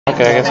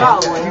Okay, I guess.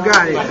 You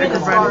got it.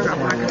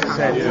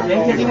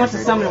 Because he wants to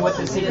summon it with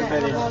the secret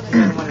fetish. He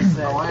doesn't want to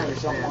say.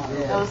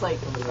 That was like.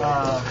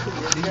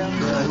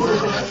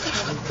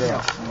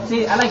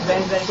 See, I like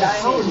Ben guy.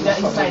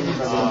 He's trying to do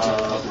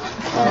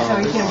so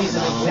he can use it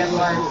like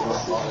Kevlar.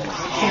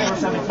 Can't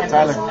summon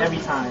Kevlar every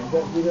time.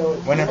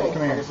 Winner,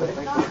 come here.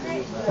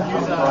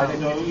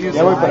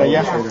 Ya voy para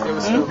allá.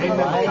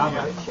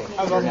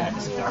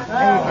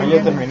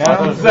 Ya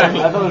terminaron.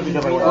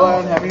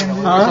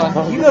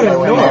 You go to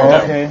Duel.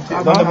 Okay.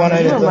 ¿Dónde van a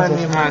ir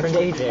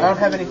entonces? I don't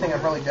have anything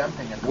I've really done.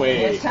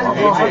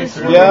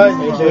 Ya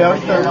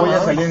ahorita voy a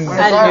salir en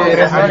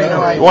 3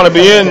 minutos. You want to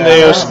be in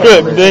the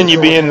script, then you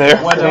be in there.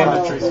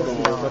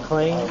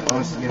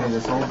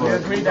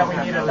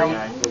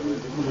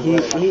 You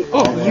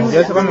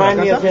remind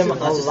me of him a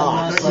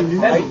lot.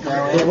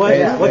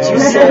 What you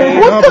say,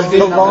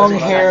 the long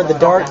hair, the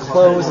dark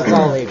clothes, it's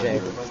all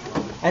AJ.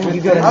 And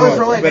you go to Duel.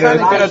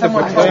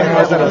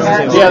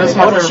 Yeah, that's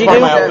how she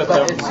did.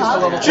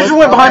 She just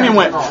went behind me and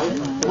went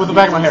with the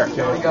back of my hair.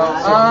 Like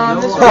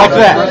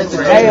that.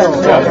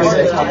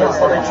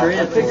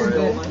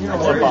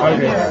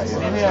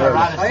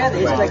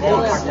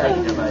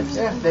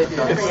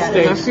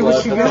 Let's see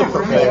what you got.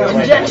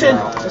 Injection!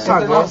 That's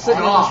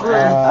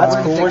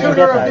cool. Where'd you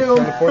get that?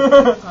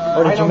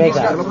 Or did you make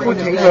that? I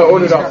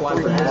ordered up.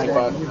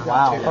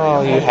 Wow.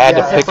 Oh, you had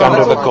to pick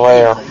under the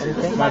glare.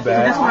 My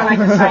bad.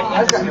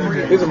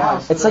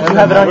 It's like you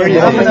have it on your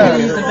Yeah,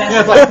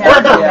 it's like,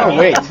 oh,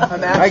 wait.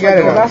 I got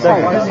it on.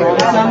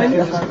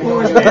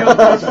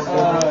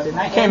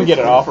 Can't even get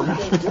it off from me.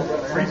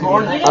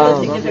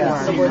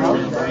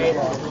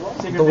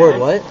 The word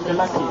what?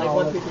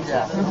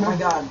 Oh my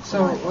god.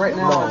 So right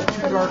now,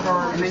 2 dark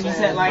cards. And then you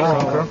said like,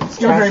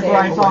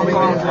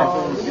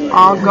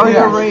 Go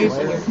your race.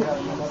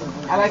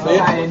 I like the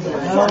tie into it.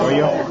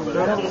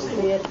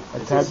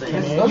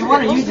 You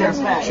want to use your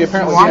spec. She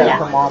apparently got it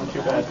from mom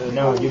too bad.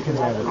 No, you can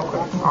have it.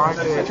 I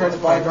tried to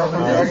buy a dark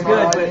card. This is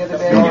good, but you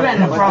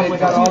had a problem with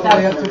the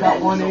 2,000.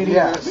 about 180.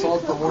 Yeah, it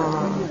sold for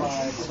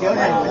 180.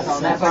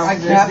 I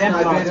capped and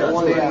I bid at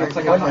 180. It's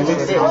like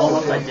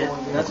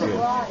that's good.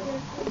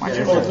 Right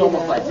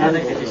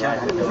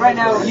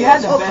now, you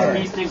have the best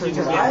beat sticks you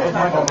can get.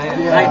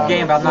 That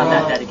game, I'm not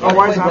that dedicated. Oh,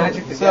 why is that?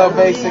 So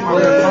basically,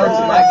 cards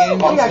in that game.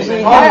 You want to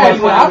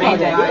make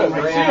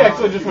that. She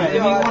actually just went. If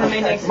you want to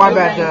make next. My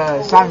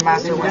bad, Simon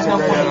Master was no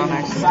point on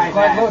next.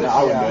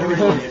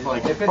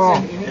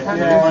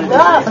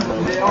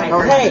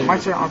 Hey, my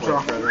turn, I'll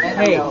draw.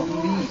 Hey,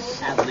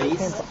 at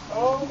least.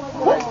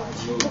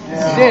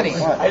 Danny.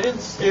 I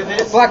didn't steal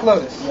this. Black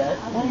Lotus.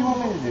 What do you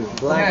want me to do?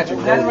 Black.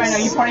 That's right now.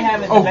 You probably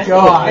have it. Oh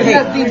God. Isn't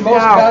that the most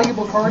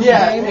valuable card in the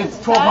game? It's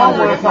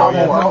 1,200 if not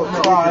more.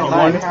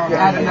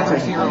 Add another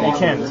 0. You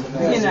can't.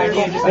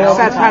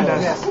 Sad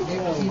Pandas.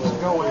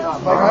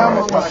 Like I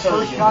almost got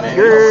first shot at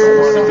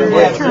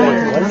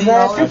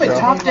Stupid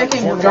top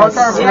decking Dark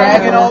Arm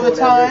Dragon all the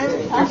time.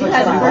 I'm gonna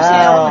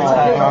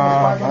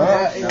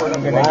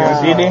go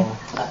ZD.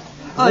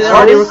 Oh, it's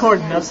already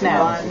recorded. No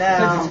snap.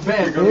 Now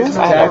That was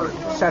fast.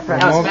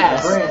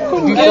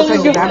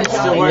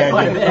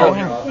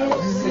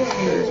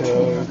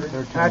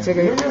 I take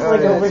it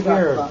over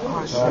here.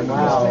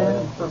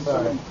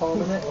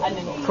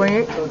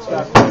 28.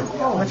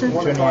 What's your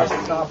turn?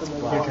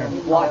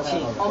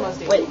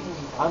 Wait.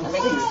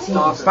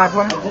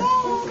 500.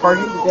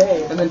 Party.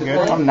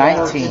 I'm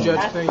 19.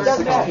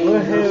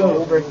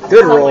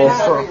 Good roll.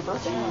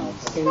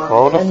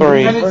 Roll to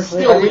 3. And it's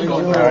still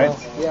legal. Alright.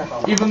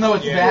 Even though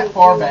it's that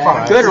far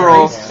back. Good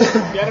roll.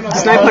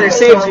 Sniper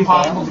saves you.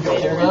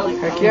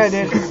 Heck yeah, I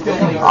did.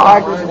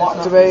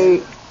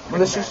 Activate.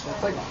 Malicious.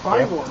 That's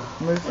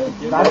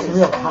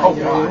real high.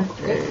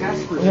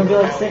 You'll be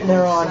like sitting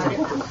there on.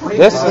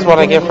 This is what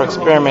I get for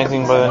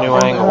experimenting with a new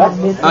angle.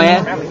 Oh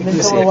yeah? Let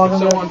me see it.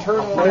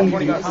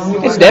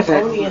 It's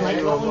different.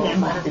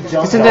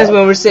 Sometimes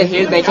when we're sitting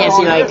here, they can't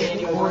see like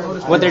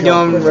what they're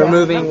doing,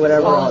 removing,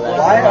 whatever. All that.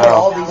 Why are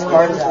all these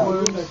cards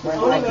out?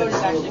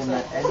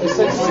 It's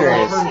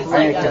serious.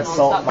 I need to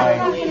consult my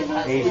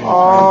agent.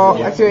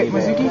 Activate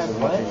Mizuki.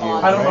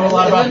 I don't know a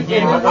lot about the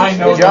game, but I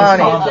know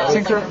Johnny.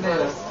 Synchro.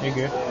 You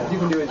good?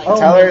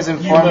 Tell her is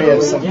informed me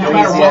of some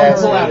crazy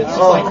ass.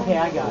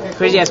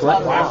 Crazy ass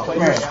what? Wow.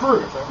 You're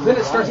screwed. Then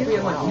it starts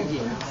being like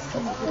Yugioh.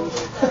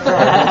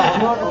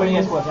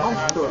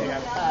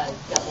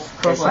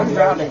 I'm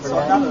drowning for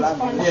that.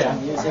 Yeah.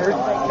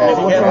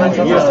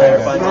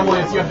 Normally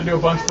it's you have to do a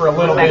bunch for a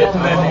little bit,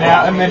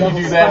 and then you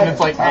do that, and it's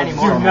like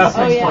do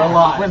nothing for a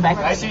lot.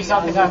 I see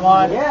something I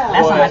want.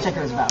 That's what my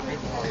checker is about.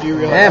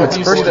 Damn, it's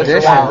first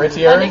edition. My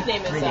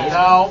nickname is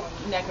No.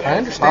 I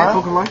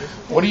understand.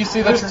 What do you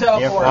see that's I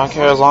don't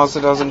care as long as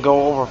it doesn't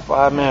go over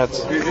 5 minutes.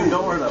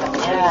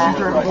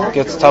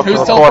 Gets tough to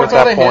record at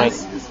that point.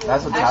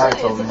 That's what Tyler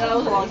told me. That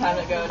was a long time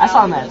ago. I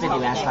saw him at 50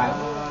 last time.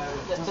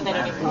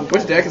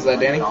 Which deck is that,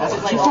 Danny? It's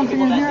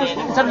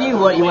up to you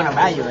what you want to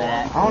value it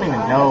at. I don't even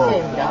know.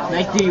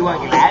 Like, do you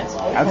want your ads?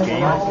 That's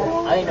game.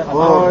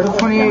 Well,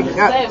 28.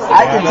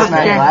 I can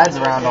smack lads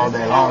around all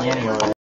day long anyway.